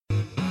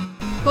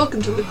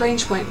Welcome to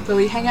Lagrange Point, where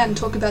we hang out and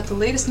talk about the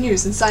latest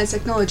news in science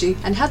technology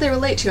and how they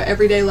relate to your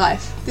everyday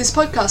life. This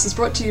podcast is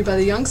brought to you by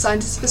the Young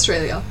Scientists of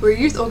Australia. We're a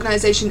youth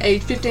organisation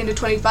aged 15 to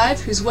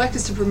 25 whose work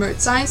is to promote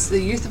science to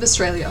the youth of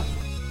Australia.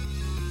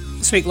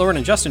 This week, Lauren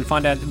and Justin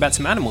find out about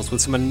some animals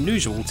with some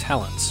unusual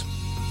talents.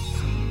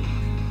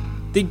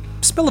 The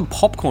smell of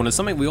popcorn is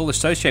something we all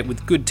associate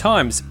with good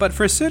times, but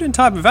for a certain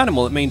type of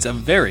animal it means a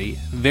very,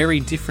 very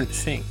different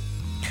thing.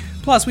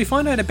 Plus, we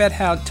find out about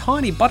how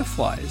tiny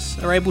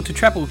butterflies are able to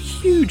travel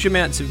huge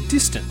amounts of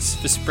distance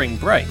for spring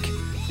break,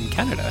 from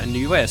Canada and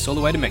the US all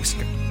the way to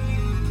Mexico.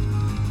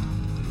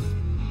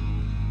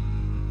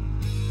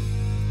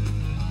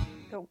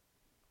 Cool.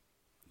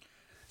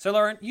 So,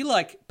 Lauren, you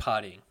like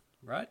partying,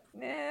 right?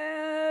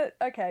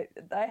 Okay,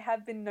 I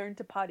have been known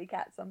to party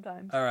cat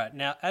sometimes. Alright,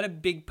 now at a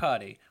big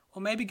party,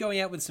 or maybe going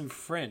out with some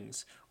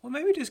friends, or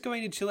maybe just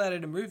going to chill out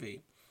at a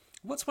movie,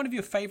 what's one of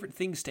your favourite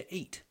things to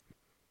eat?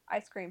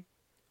 Ice cream.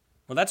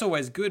 Well, that's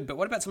always good, but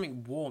what about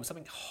something warm,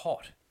 something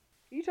hot?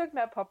 Are you talking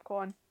about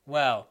popcorn?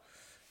 Well,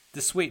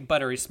 the sweet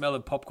buttery smell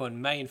of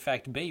popcorn may in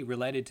fact be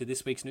related to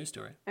this week's news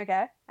story.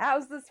 Okay.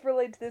 How's this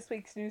related to this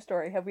week's news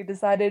story? Have we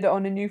decided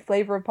on a new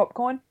flavour of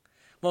popcorn?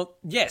 Well,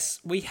 yes,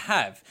 we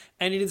have,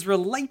 and it is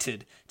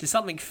related to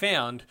something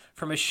found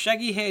from a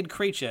shaggy-haired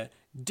creature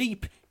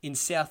deep in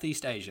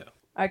Southeast Asia.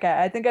 Okay,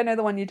 I think I know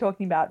the one you're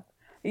talking about.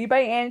 Are you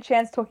by any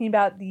chance talking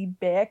about the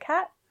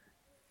bearcat?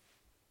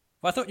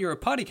 Well, I thought you were a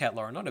party cat,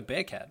 Lauren, not a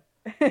bear cat.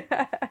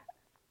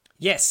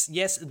 Yes,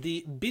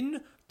 the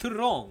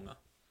binturong,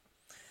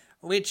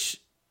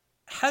 which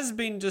has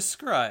been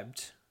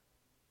described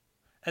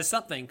as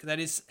something that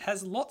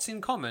has lots in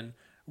common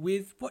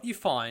with what you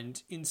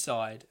find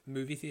inside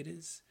movie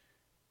theatres,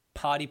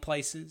 party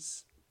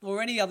places,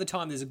 or any other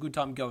time there's a good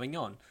time going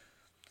on.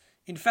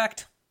 In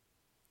fact,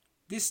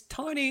 this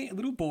tiny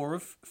little ball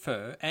of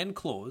fur and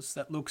claws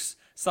that looks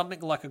something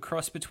like a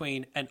cross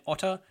between an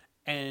otter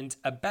and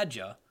a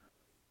badger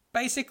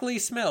basically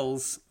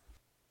smells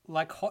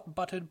like hot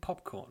buttered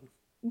popcorn.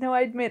 No,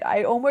 I admit,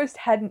 I almost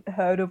hadn't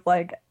heard of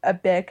like a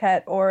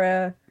bearcat or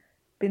a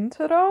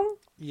binturong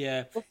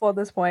before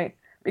this point,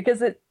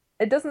 because it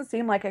doesn't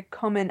seem like a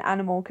common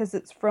animal because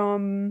it's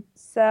from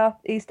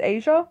Southeast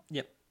Asia.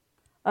 Yep.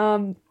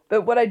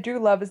 But what I do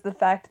love is the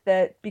fact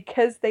that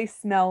because they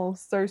smell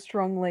so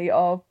strongly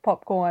of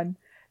popcorn,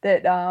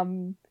 that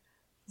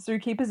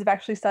zookeepers have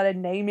actually started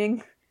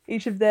naming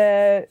each of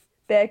their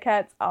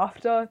bearcats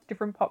after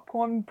different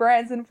popcorn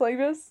brands and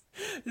flavors.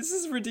 This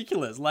is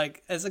ridiculous.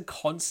 Like, as a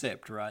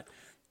concept, right?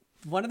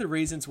 One of the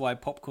reasons why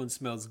popcorn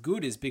smells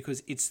good is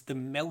because it's the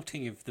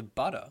melting of the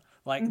butter.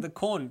 Like, the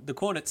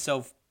corn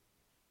itself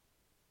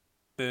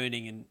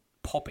burning and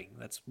popping.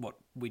 That's what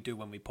we do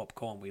when we pop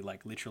corn. We,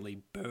 like,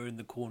 literally burn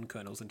the corn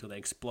kernels until they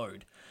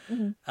explode.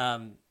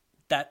 Mm-hmm.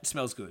 That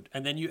smells good.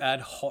 And then you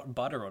add hot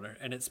butter on it,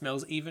 and it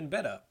smells even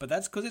better. But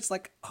that's because it's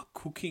like a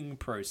cooking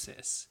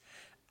process.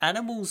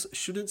 Animals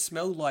shouldn't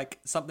smell like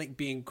something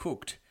being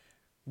cooked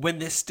when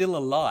they're still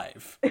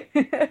alive.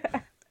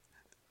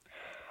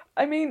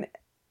 I mean,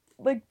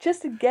 like,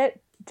 just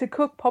to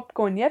cook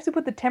popcorn, you have to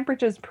put the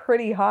temperatures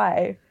pretty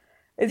high.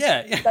 Does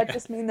that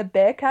just mean the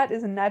bearcat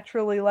is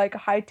naturally, like,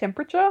 high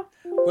temperature?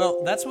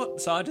 Well, that's what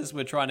scientists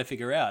were trying to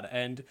figure out.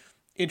 And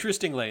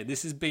interestingly,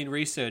 this has been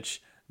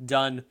research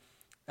done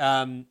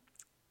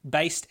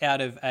based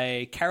out of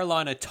a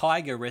Carolina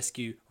tiger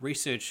rescue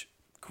research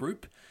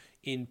group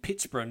in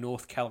Pittsburgh,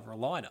 North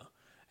Carolina,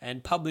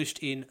 and published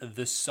in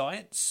The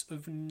Science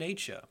of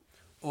Nature,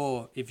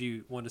 or if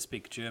you want to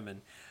speak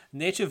German,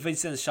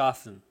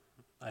 Naturwissenschaften.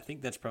 I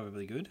think that's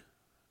probably good,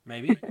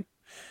 maybe.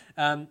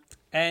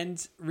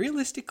 And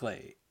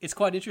realistically, it's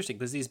quite interesting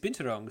because these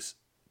binturongs,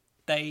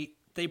 they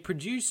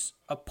produce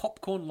a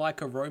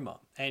popcorn-like aroma,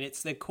 and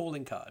it's their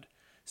calling card.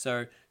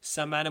 So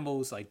some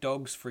animals, like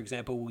dogs, for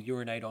example, will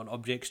urinate on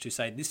objects to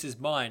say, "This is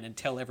mine," and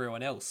tell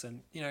everyone else.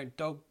 And,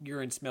 dog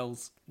urine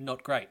smells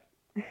not great.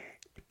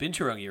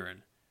 Binturong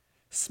urine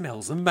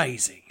smells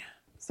amazing.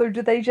 So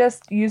do they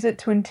just use it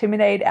to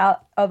intimidate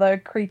out other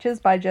creatures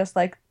by just,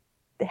 like,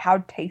 how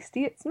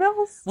tasty it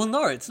smells? Well,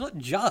 no, it's not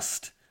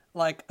just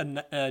like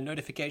a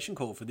notification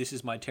call for this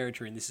is my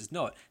territory and this is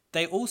not.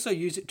 They also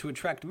use it to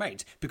attract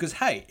mates because,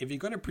 hey, if you're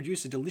going to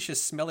produce a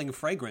delicious smelling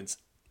fragrance,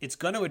 it's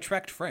going to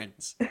attract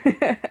friends.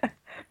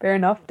 Fair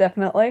enough,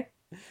 definitely.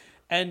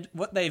 And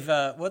what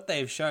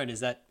they've shown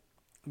is that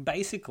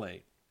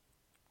basically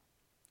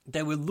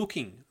they were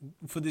looking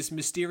for this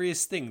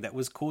mysterious thing that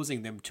was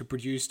causing them to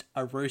produce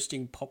a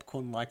roasting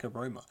popcorn-like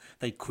aroma.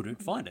 They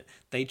couldn't find it.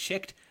 They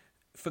checked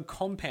for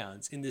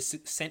compounds in the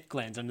scent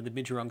glands under the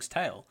binturong's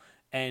tail,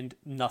 and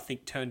nothing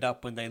turned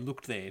up when they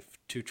looked there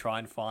to try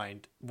and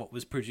find what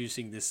was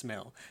producing this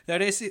smell.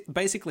 They're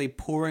basically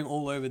pouring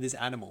all over this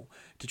animal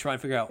to try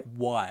and figure out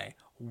what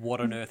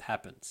on earth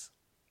happens.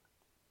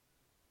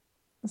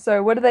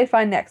 So what do they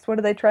find next? What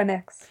do they try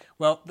next?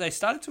 Well, they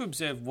started to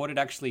observe what it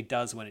actually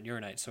does when it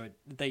urinates. So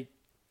they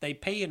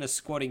pee in a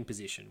squatting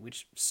position,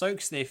 which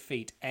soaks their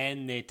feet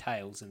and their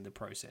tails in the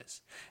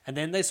process. And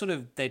then they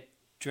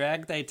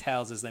drag their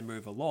tails as they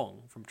move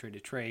along from tree to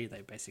tree.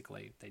 They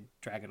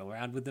drag it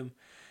around with them,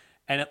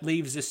 and it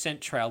leaves a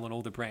scent trail on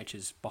all the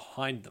branches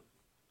behind them.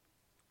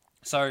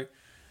 So,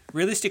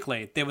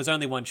 realistically, there was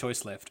only one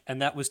choice left, and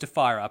that was to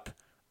fire up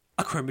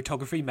a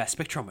chromatography mass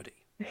spectrometry.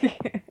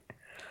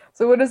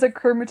 So what does a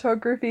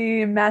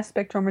chromatography mass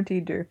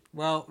spectrometry do?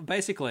 Well,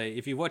 basically,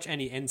 if you watch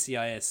any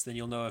NCIS, then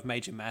you'll know of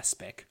major mass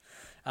spec,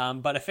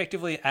 but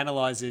effectively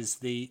analyzes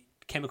the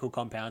chemical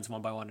compounds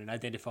one by one and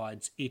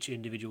identifies each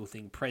individual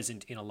thing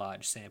present in a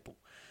large sample.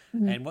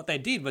 Mm-hmm. And what they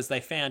did was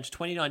they found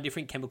 29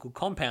 different chemical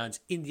compounds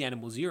in the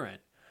animal's urine,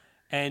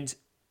 and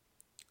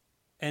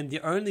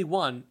the only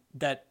one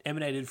that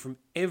emanated from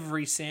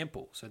every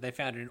sample, so they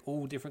found it in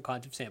all different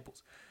kinds of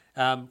samples,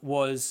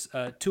 was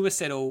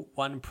 2-acetyl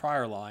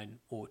 1-pyrroline,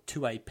 or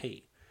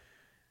 2AP.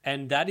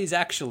 And that is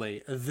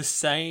actually the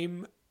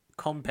same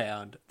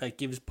compound that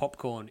gives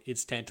popcorn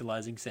its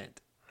tantalizing scent.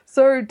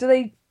 So do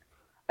they...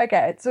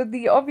 Okay, so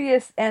the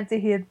obvious answer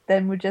here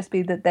then would just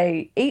be that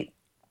they eat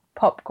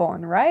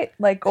popcorn, right?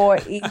 Like, or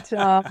eat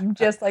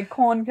just like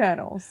corn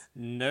kernels.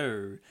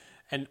 No.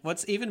 And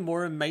what's even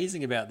more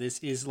amazing about this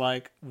is,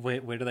 like, where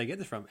do they get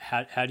this from?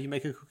 How do you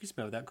make a cookie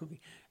smell without cooking?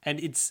 And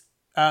it's...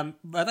 When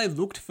they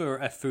looked for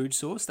a food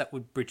source that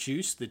would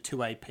produce the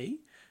 2AP,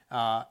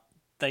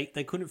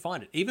 they couldn't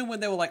find it. Even when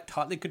they were like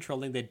tightly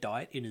controlling their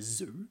diet in a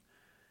zoo,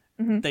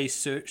 mm-hmm. they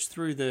searched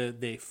through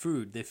their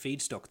food, their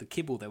feedstock, the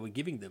kibble they were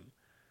giving them.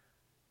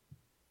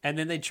 And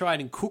then they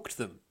tried and cooked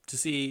them to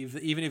see if,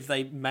 even if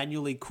they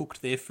manually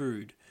cooked their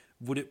food,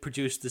 would it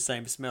produce the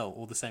same smell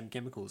or the same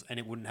chemicals, and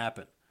it wouldn't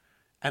happen.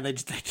 And they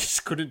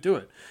just couldn't do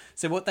it.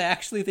 So what they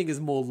actually think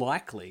is more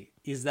likely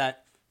is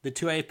that the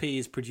 2AP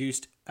is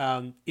produced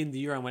in the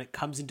urine when it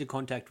comes into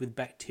contact with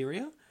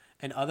bacteria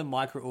and other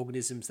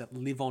microorganisms that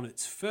live on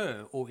its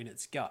fur or in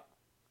its gut.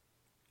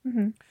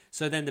 Mm-hmm.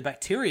 So then the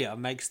bacteria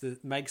makes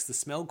the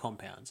smell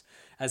compounds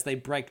as they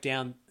break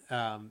down,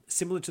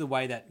 similar to the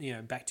way that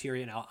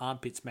bacteria in our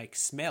armpits make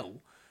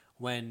smell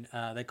when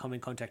they come in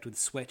contact with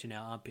sweat in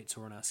our armpits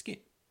or on our skin.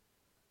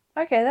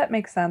 Okay, that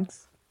makes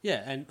sense.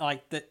 Yeah,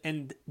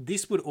 and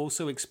this would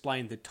also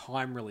explain the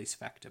time release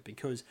factor,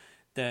 because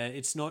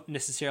it's not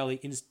necessarily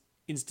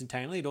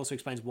instantaneously. It also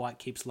explains why it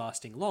keeps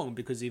lasting long,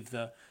 because if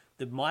the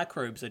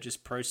microbes are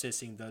just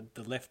processing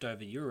the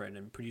leftover urine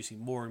and producing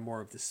more and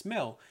more of the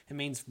smell, it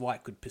means why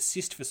it could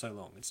persist for so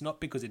long. It's not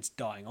because it's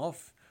dying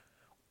off.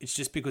 It's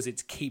just because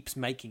it keeps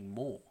making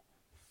more.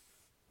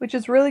 Which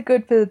is really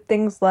good for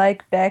things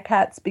like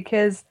bearcats,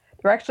 because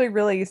they're actually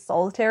really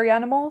solitary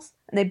animals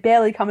and they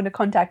barely come into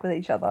contact with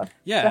each other.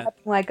 Yeah. So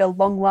having like a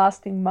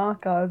long-lasting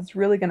marker is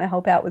really going to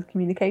help out with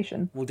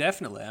communication. Well,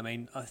 definitely. I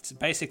mean, it's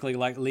basically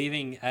like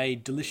leaving a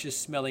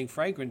delicious-smelling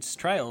fragrance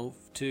trail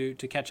to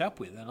catch up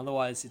with, and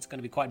otherwise it's going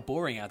to be quite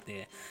boring out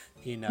there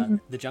in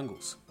the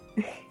jungles.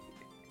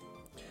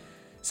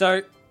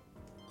 So,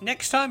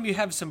 next time you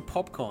have some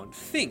popcorn,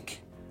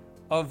 think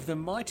of the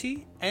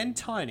mighty and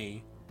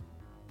tiny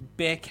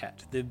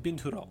bearcat, the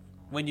binturong,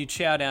 when you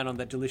chow down on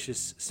that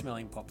delicious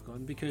smelling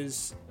popcorn,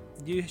 because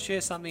you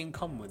share something in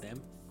common with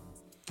them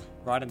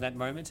right in that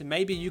moment, and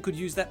maybe you could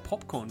use that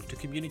popcorn to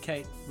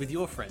communicate with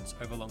your friends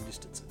over long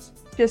distances.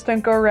 Just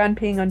don't go around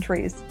peeing on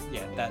trees.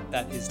 Yeah,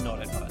 that is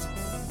not advisable.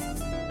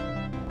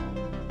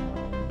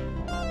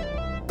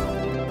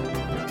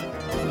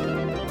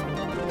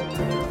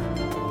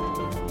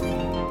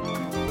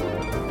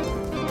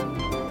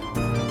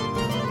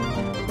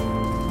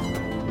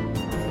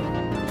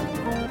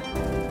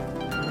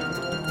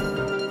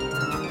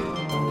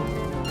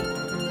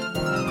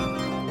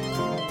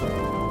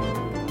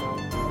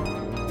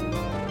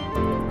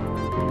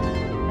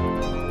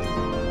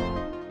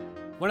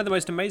 One of the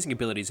most amazing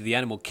abilities of the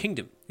animal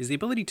kingdom is the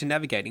ability to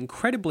navigate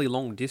incredibly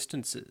long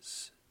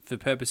distances for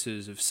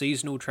purposes of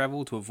seasonal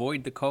travel, to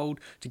avoid the cold,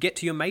 to get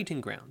to your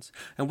mating grounds.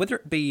 And whether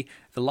it be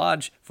the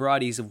large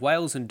varieties of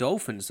whales and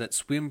dolphins that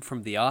swim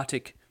from the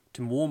Arctic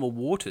to warmer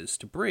waters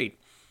to breed,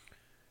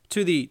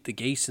 to the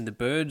geese and the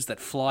birds that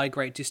fly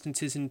great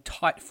distances in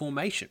tight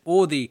formation,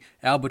 or the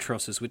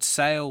albatrosses which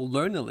sail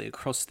lonely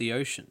across the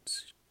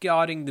oceans,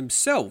 guarding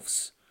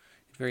themselves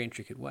in very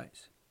intricate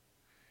ways.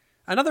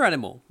 Another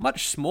animal,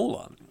 much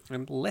smaller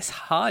and less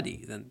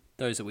hardy than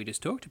those that we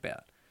just talked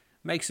about,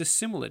 makes a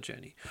similar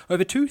journey,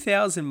 over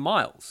 2,000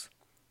 miles,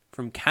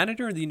 from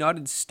Canada and the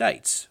United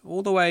States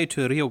all the way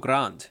to Rio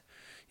Grande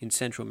in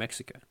central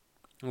Mexico.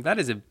 Well, that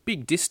is a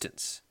big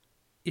distance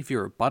if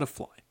you're a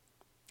butterfly.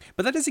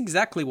 But that is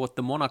exactly what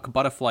the monarch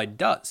butterfly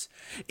does.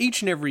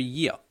 Each and every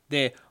year,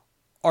 their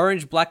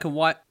orange, black and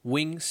white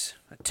wings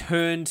are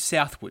turned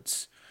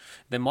southwards.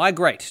 They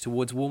migrate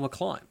towards warmer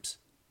climes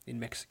in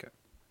Mexico.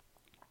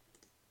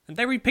 And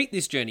they repeat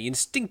this journey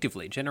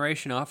instinctively,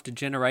 generation after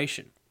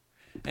generation.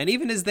 And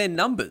even as their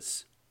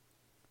numbers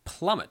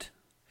plummet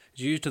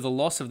due to the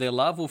loss of their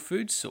larval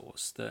food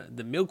source,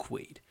 the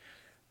milkweed,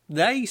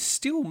 they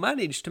still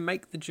manage to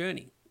make the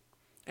journey.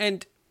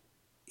 And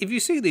if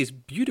you see these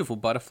beautiful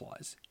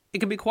butterflies, it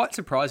can be quite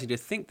surprising to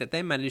think that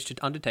they managed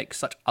to undertake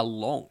such a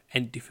long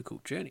and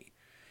difficult journey.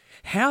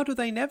 How do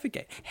they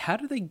navigate? How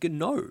do they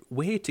know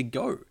where to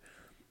go?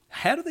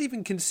 How do they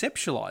even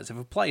conceptualize of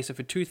a place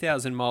over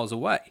 2,000 miles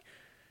away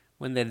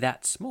when they're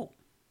that small?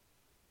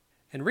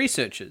 And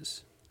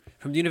researchers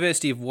from the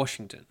University of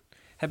Washington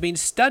have been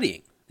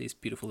studying these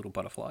beautiful little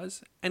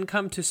butterflies and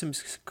come to some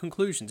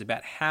conclusions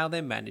about how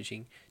they're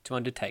managing to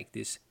undertake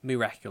this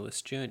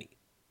miraculous journey.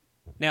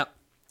 Now,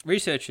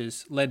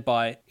 researchers led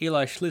by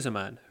Eli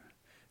Schliserman,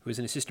 who is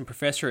an assistant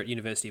professor at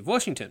University of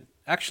Washington,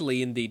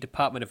 actually in the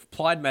Department of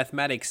Applied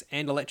Mathematics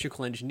and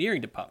Electrical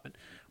Engineering Department,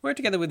 worked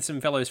together with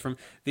some fellows from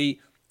the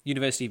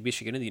University of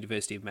Michigan and the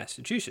University of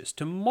Massachusetts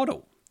to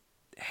model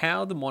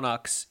how the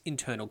monarch's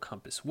internal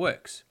compass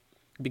works,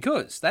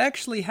 because they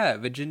actually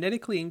have a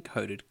genetically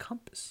encoded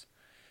compass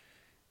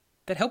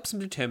that helps them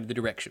determine the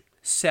direction,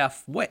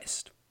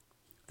 southwest,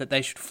 that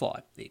they should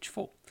fly each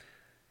fall.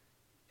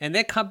 And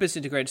their compass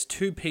integrates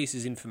two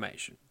pieces of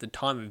information, the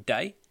time of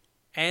day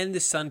and the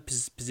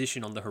sun's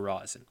position on the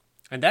horizon.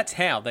 And that's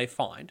how they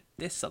find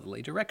their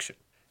southerly direction.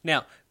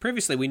 Now,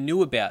 previously we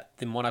knew about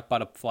the monarch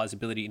butterfly's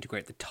ability to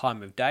integrate the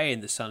time of day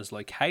and the sun's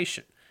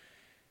location,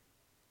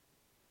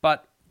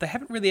 but they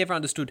haven't really ever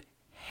understood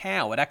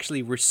how it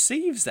actually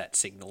receives that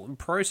signal and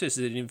processes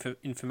it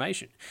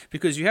information.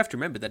 Because you have to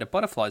remember that a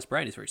butterfly's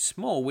brain is very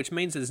small, which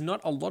means there's not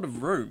a lot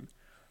of room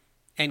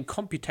and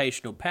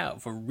computational power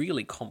for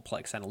really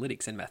complex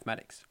analytics and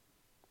mathematics.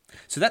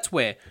 So that's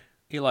where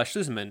Eli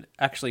Schliserman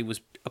actually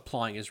was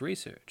applying his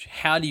research.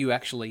 How do you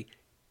actually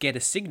get a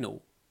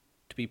signal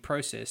to be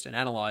processed and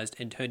analysed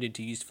and turned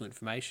into useful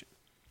information?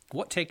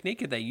 What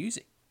technique are they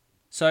using?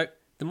 So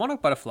the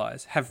monarch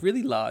butterflies have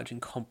really large and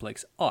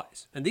complex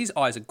eyes, and these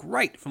eyes are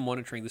great for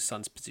monitoring the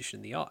sun's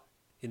position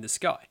in the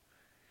sky.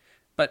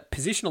 But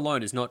position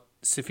alone is not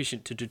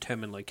sufficient to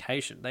determine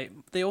location.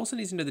 They also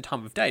need to know the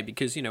time of day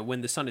because,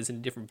 when the sun is in a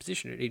different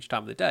position at each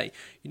time of the day,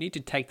 you need to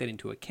take that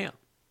into account.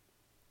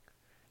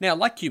 Now,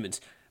 like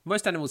humans,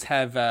 most animals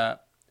have an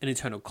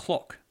internal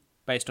clock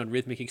based on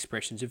rhythmic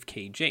expressions of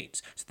key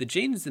genes. So the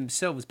genes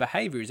themselves'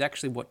 behaviour is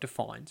actually what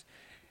defines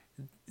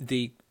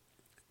the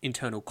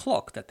internal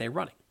clock that they're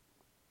running.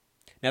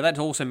 Now, that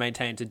also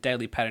maintains a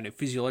daily pattern of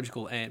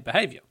physiological and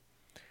behaviour.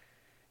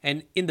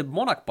 And in the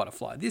monarch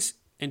butterfly, this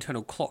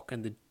internal clock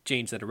and the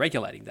genes that are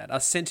regulating that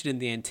are centred in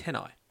the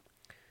antennae.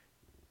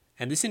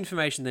 And this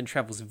information then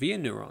travels via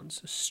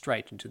neurons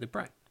straight into the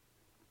brain.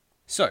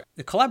 So,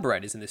 the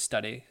collaborators in this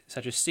study,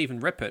 such as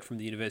Stephen Reppert from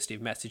the University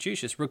of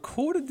Massachusetts,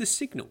 recorded the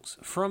signals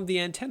from the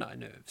antennae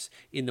nerves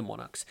in the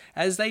monarchs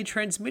as they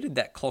transmitted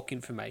that clock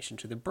information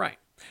to the brain,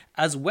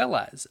 as well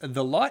as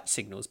the light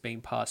signals being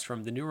passed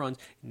from the neurons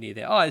near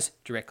their eyes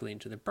directly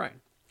into the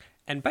brain.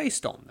 And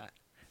based on that,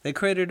 they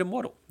created a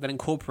model that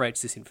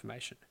incorporates this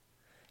information,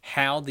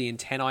 how the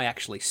antennae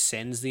actually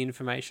sends the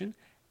information,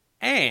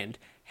 and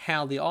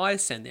how the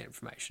eyes send their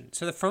information,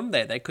 so that from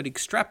there they could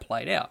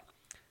extrapolate out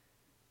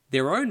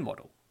their own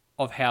model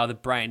of how the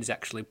brain is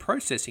actually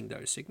processing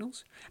those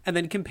signals, and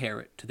then compare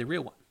it to the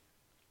real one.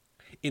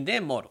 In their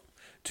model,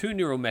 two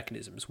neural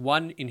mechanisms,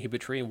 one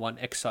inhibitory and one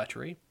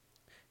excitatory,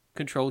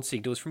 controlled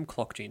signals from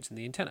clock genes in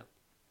the antenna.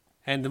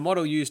 And the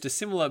model used a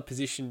similar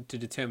position to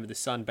determine the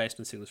sun based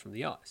on signals from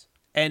the eyes.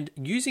 And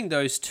using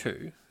those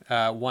two,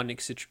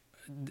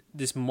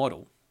 this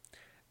model,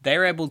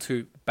 they're able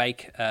to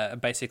bake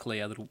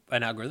basically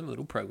an algorithm, a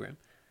little program,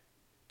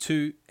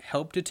 to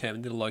help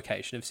determine the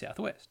location of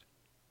southwest.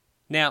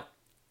 Now,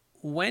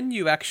 when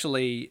you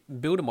actually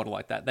build a model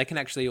like that, they can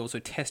actually also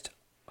test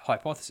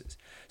hypotheses.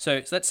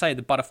 So let's say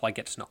the butterfly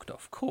gets knocked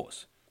off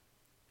course.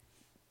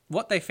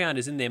 What they found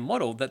is in their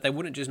model that they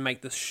wouldn't just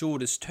make the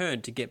shortest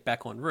turn to get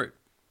back en route.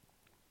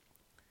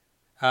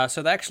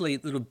 So they actually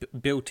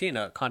built in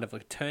a kind of a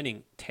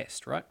turning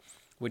test, right?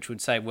 Which would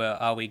say, well,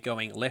 are we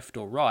going left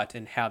or right,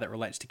 and how that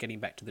relates to getting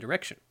back to the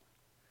direction.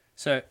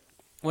 So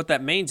what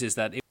that means is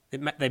that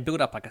they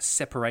build up like a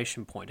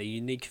separation point, a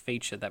unique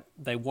feature that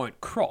they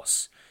won't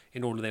cross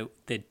in order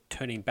they're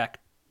turning back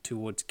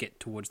get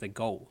towards their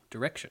goal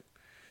direction.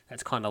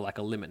 That's kind of like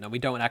a limit. Now, we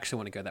don't actually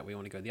want to go that way, we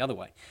want to go the other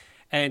way.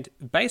 And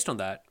based on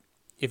that,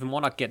 if a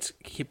monarch gets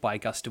hit by a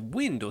gust of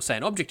wind or, say,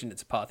 an object in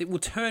its path, it will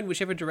turn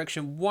whichever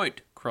direction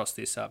won't cross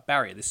this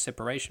barrier, this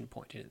separation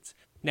point in its.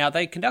 Now,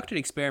 they conducted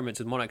experiments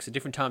with monarchs at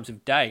different times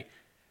of day,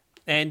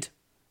 and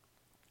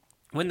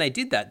when they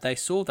did that, they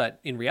saw that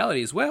in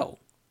reality as well,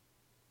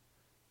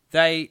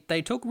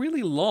 they took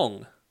really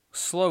long,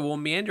 slow or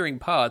meandering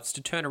paths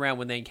to turn around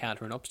when they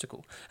encounter an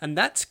obstacle. And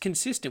that's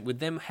consistent with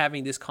them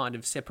having this kind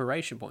of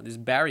separation point, this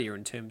barrier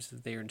in terms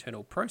of their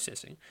internal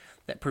processing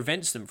that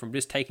prevents them from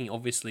just taking,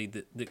 obviously,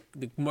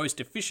 the most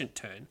efficient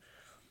turn.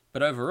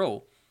 But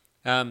overall,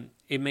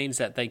 it means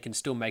that they can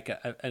still make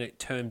a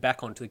turn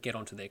back get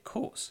onto their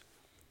course.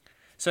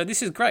 So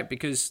this is great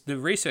because the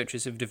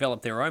researchers have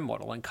developed their own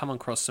model and come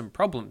across some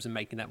problems in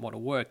making that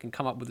model work and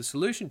come up with a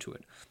solution to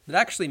it that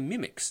actually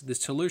mimics the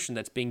solution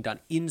that's being done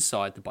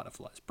inside the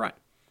butterfly's brain.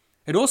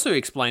 It also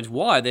explains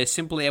why they're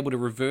simply able to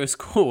reverse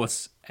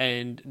course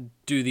and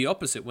do the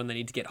opposite when they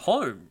need to get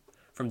home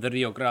from the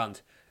Rio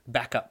Grande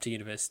back up to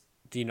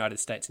the United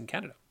States and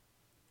Canada.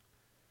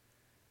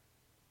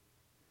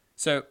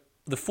 So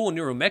the four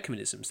neural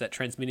mechanisms that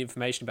transmit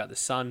information about the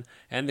sun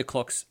and the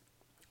clocks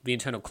the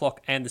internal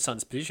clock and the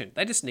sun's position.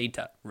 They just need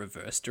to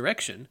reverse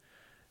direction,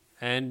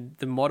 and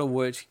the model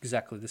works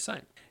exactly the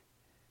same.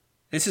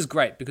 This is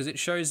great because it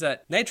shows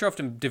that nature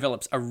often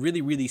develops a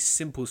really, really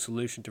simple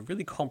solution to a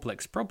really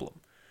complex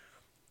problem.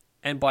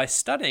 And by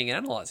studying and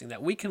analysing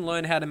that, we can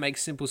learn how to make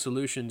simple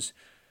solutions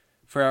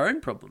for our own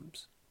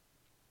problems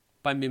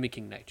by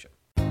mimicking nature.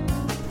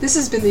 This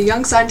has been the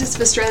Young Scientists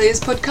of Australia's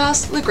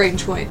podcast,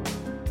 Lagrange Point.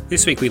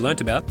 This week we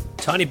learnt about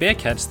tiny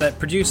bearcats that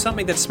produce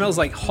something that smells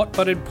like hot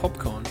buttered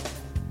popcorn,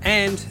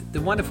 and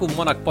the wonderful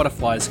Monarch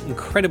Butterflies'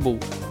 incredible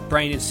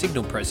brain and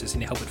signal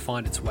processing to help it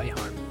find its way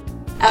home.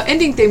 Our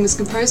ending theme was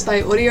composed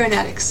by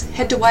Audionautics.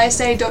 Head to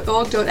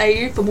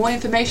ysa.org.au for more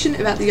information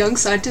about the Young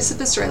Scientists of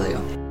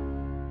Australia.